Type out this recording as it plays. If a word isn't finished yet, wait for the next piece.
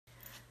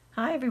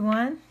Hi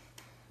everyone.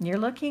 You're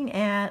looking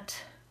at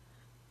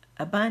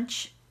a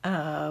bunch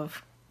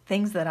of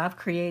things that I've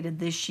created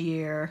this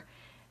year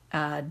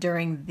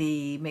during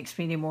the Mixed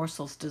Media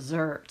Morsels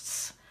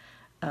Desserts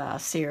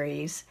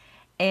series.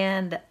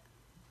 And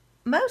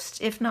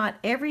most, if not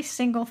every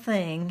single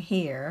thing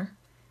here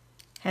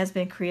has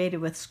been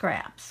created with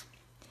scraps.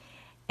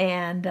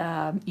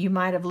 And you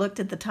might have looked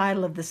at the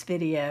title of this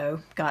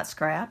video, Got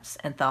Scraps,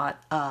 and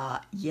thought,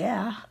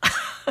 yeah,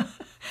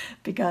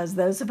 because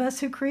those of us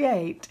who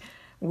create,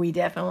 we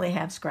definitely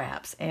have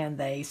scraps, and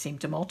they seem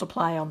to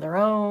multiply on their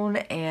own,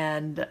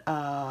 and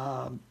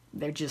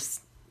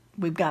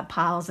we've got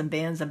piles and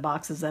bins and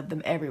boxes of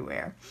them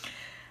everywhere.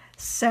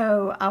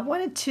 So I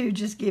wanted to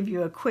just give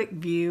you a quick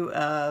view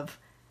of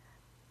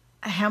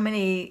how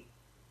many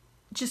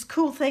just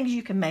cool things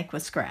you can make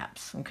with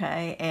scraps,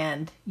 okay?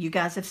 And you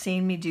guys have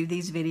seen me do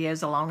these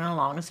videos along and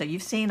along, so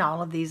you've seen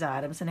all of these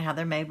items and how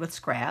they're made with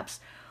scraps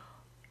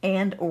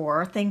and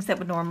or things that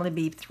would normally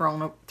be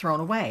thrown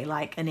away,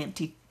 like an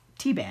empty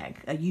tea bag,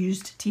 a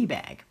used tea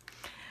bag.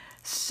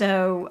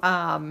 So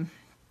I've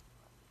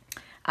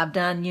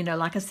done,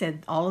 like I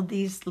said, all of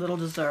these little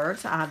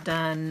desserts. I've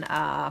done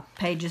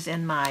pages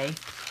in my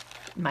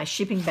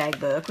shipping bag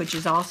book, which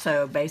is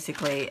also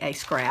basically a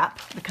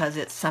scrap because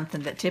it's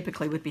something that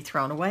typically would be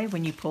thrown away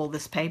when you pull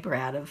this paper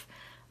out of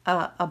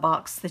a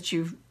box that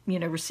you've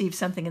received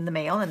something in the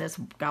mail and it's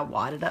got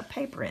wadded up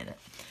paper in it.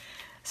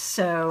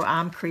 So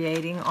I'm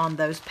creating on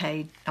those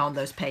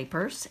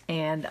papers,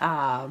 and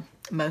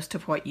most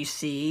of what you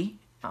see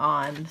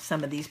on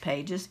some of these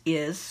pages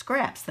is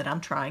scraps that I'm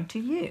trying to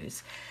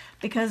use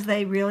because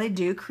they really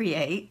do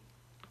create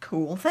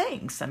cool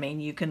things. I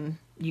mean, you can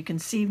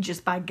see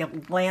just by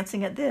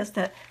glancing at this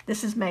that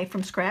this is made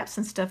from scraps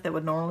and stuff that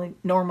would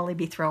normally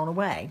be thrown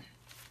away.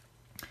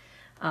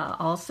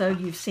 Also,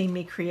 you've seen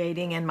me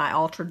creating in my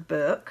altered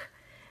book,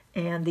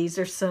 and these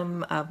are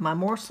some of my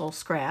morsel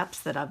scraps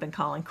that I've been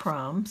calling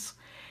crumbs.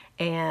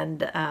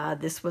 And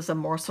this was a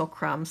morsel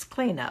crumbs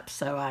cleanup,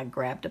 so I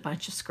grabbed a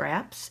bunch of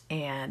scraps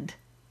and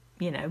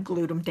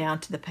glued them down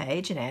to the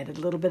page and added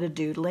a little bit of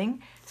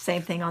doodling.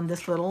 Same thing on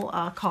this little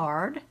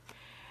card,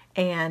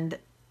 and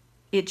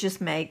it just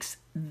makes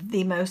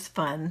the most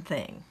fun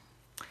thing.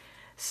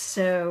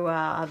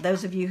 So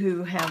those of you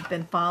who have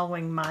been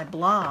following my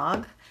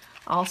blog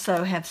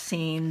also have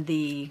seen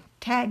the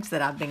tags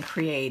that I've been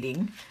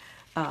creating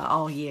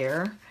all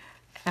year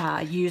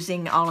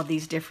using all of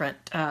these different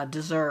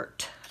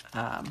dessert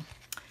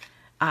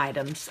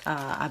items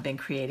I've been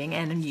creating,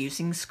 and I'm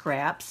using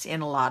scraps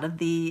in a lot of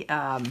these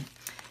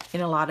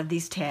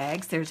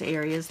tags. There's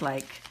areas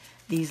like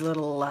these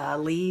little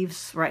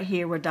leaves right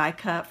here were die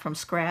cut from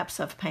scraps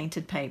of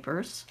painted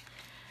papers.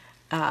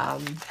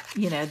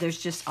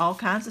 There's just all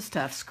kinds of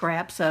stuff.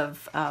 Scraps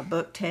of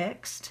book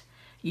text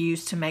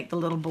used to make the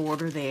little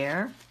border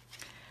there.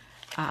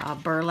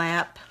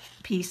 Burlap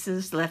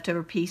pieces,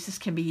 leftover pieces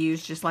can be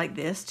used just like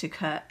this to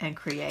cut and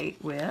create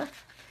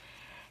with.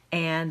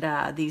 And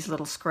these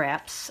little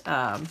scraps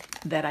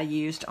that I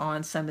used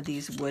on some of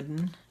these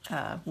wooden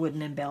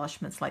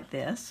embellishments like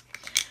this.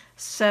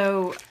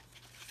 So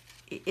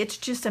it's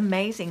just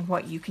amazing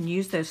what you can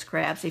use those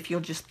scraps if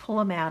you'll just pull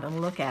them out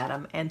and look at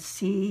them and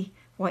see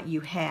what you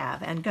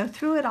have and go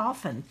through it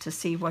often to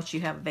see what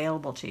you have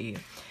available to you,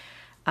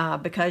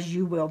 because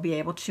you will be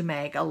able to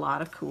make a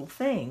lot of cool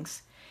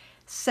things.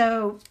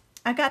 So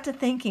I got to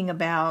thinking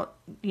about,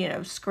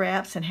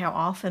 scraps and how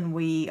often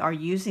we are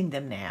using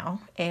them now.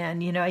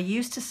 And, I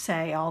used to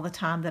say all the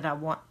time that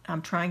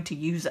I'm trying to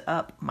use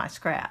up my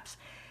scraps.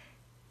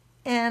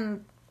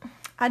 And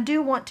I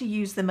do want to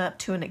use them up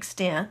to an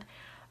extent,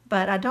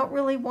 but I don't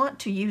really want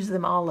to use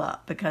them all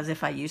up, because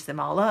if I use them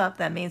all up,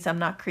 that means I'm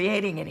not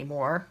creating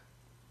anymore,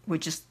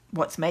 which is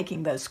what's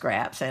making those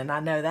scraps, and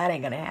I know that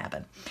ain't going to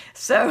happen.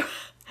 So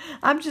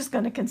I'm just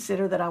going to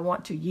consider that I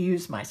want to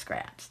use my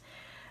scraps.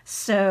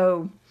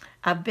 So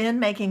I've been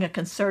making a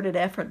concerted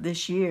effort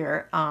this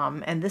year,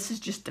 and this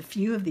is just a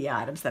few of the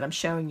items that I'm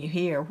showing you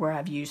here where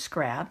I've used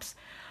scraps.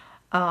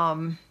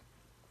 But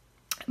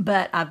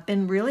I've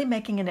been really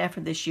making an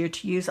effort this year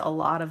to use a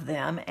lot of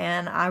them,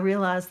 and I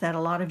realize that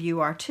a lot of you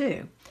are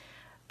too.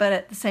 But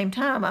at the same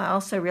time, I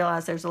also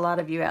realize there's a lot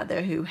of you out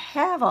there who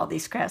have all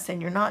these scraps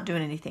and you're not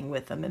doing anything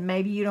with them, and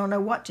maybe you don't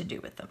know what to do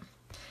with them.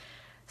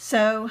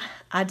 So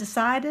I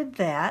decided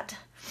that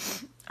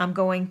I'm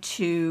going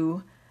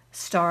to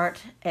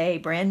start a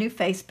brand new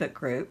Facebook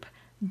group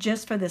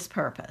just for this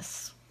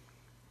purpose.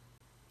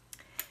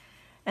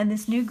 And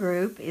this new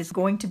group is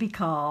going to be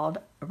called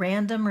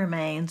Random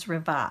Remains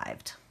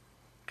Revived.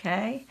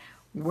 Okay?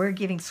 We're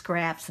giving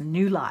scraps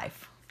new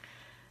life.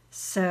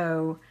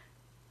 So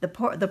the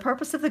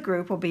purpose of the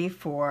group will be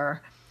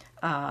for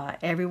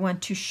everyone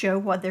to show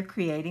what they're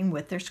creating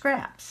with their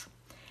scraps.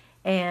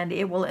 And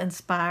it will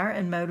inspire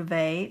and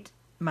motivate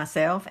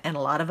myself and a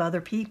lot of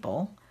other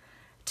people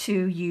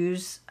to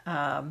use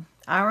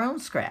our own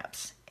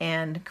scraps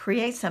and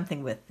create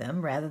something with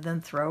them rather than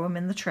throw them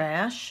in the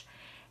trash.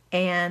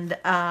 And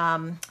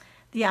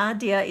The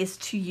idea is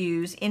to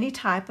use any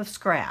type of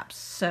scraps.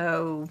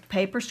 So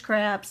paper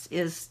scraps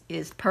is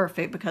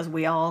perfect because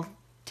we all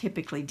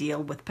typically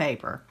deal with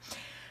paper.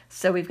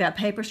 So we've got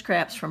paper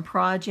scraps from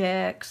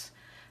projects,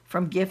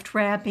 from gift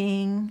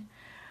wrapping,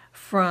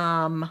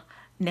 from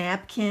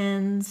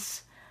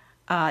napkins,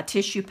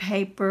 tissue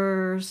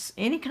papers,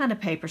 any kind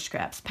of paper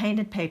scraps,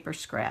 painted paper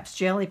scraps,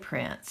 jelly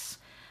prints,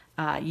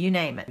 you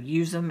name it.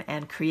 Use them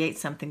and create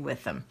something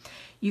with them.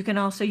 You can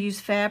also use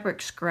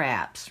fabric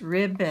scraps,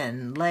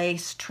 ribbon,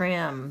 lace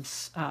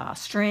trims,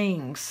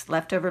 strings,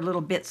 leftover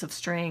little bits of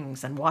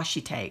strings and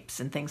washi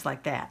tapes and things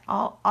like that.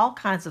 All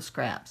kinds of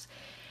scraps.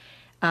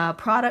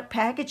 Product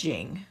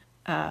packaging,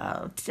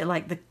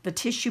 like the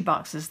tissue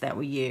boxes that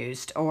we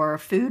used, or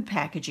food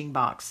packaging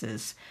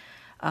boxes.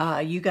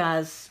 You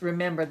guys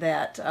remember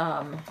that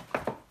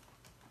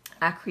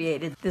I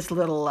created this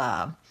little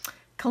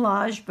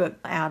collage book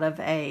out of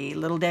a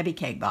Little Debbie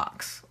cake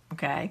box,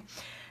 okay?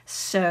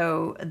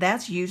 So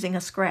that's using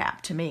a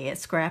scrap to me. A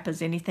scrap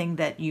is anything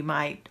that you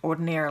might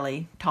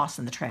ordinarily toss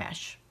in the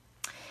trash.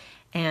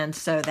 And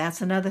so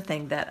that's another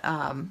thing that,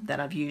 that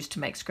I've used to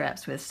make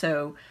scraps with.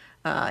 So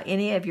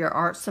any of your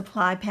art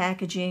supply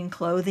packaging,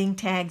 clothing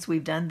tags,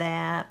 we've done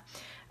that.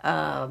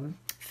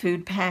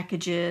 Food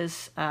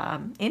packages,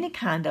 any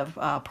kind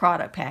of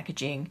product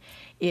packaging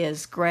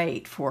is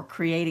great for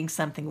creating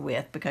something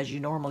with, because you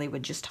normally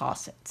would just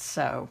toss it.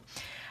 So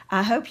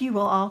I hope you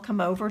will all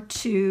come over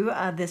to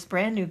this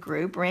brand new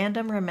group,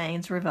 Random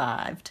Remains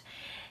Revived.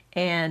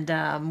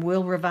 And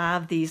we'll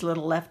revive these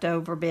little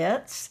leftover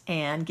bits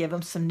and give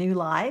them some new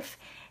life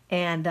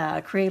and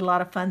create a lot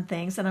of fun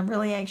things. And I'm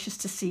really anxious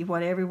to see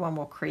what everyone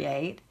will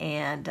create.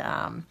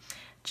 And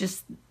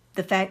just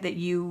the fact that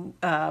you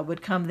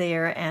would come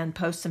there and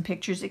post some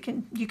pictures. You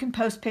can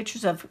post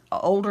pictures of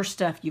older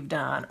stuff you've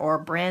done or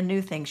brand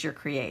new things you're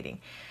creating.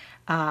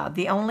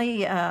 The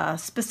only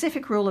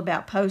specific rule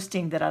about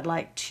posting that I'd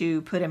like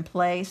to put in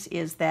place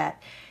is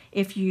that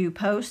if you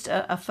post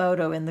a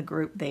photo in the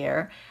group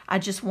there, I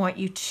just want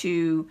you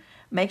to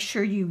make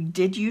sure you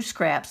did use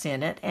scraps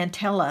in it and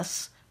tell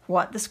us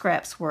what the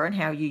scraps were and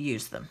how you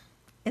used them.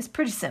 It's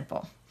pretty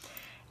simple.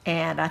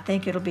 And I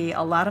think it'll be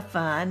a lot of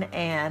fun.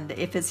 And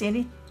if it's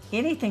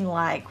anything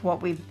like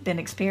what we've been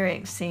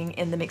experiencing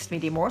in the Mixed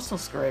Media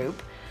Morsels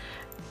group,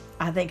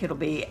 I think it'll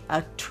be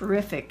a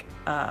terrific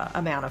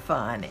amount of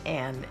fun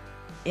and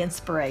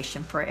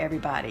inspiration for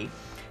everybody.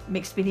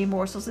 Mixed Media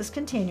Morsels is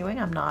continuing.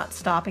 I'm not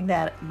stopping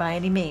that by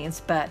any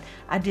means, but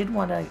I did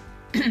want to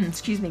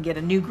excuse me, get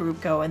a new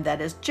group going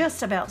that is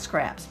just about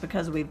scraps,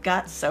 because we've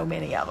got so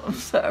many of them.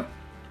 So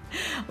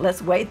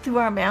let's wade through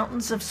our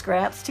mountains of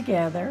scraps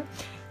together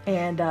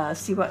and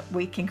see what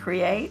we can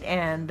create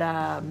and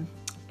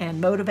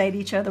motivate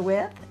each other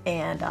with.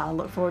 And I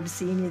look forward to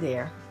seeing you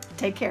there.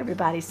 Take care,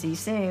 everybody. See you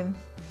soon.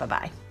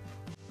 Bye-bye.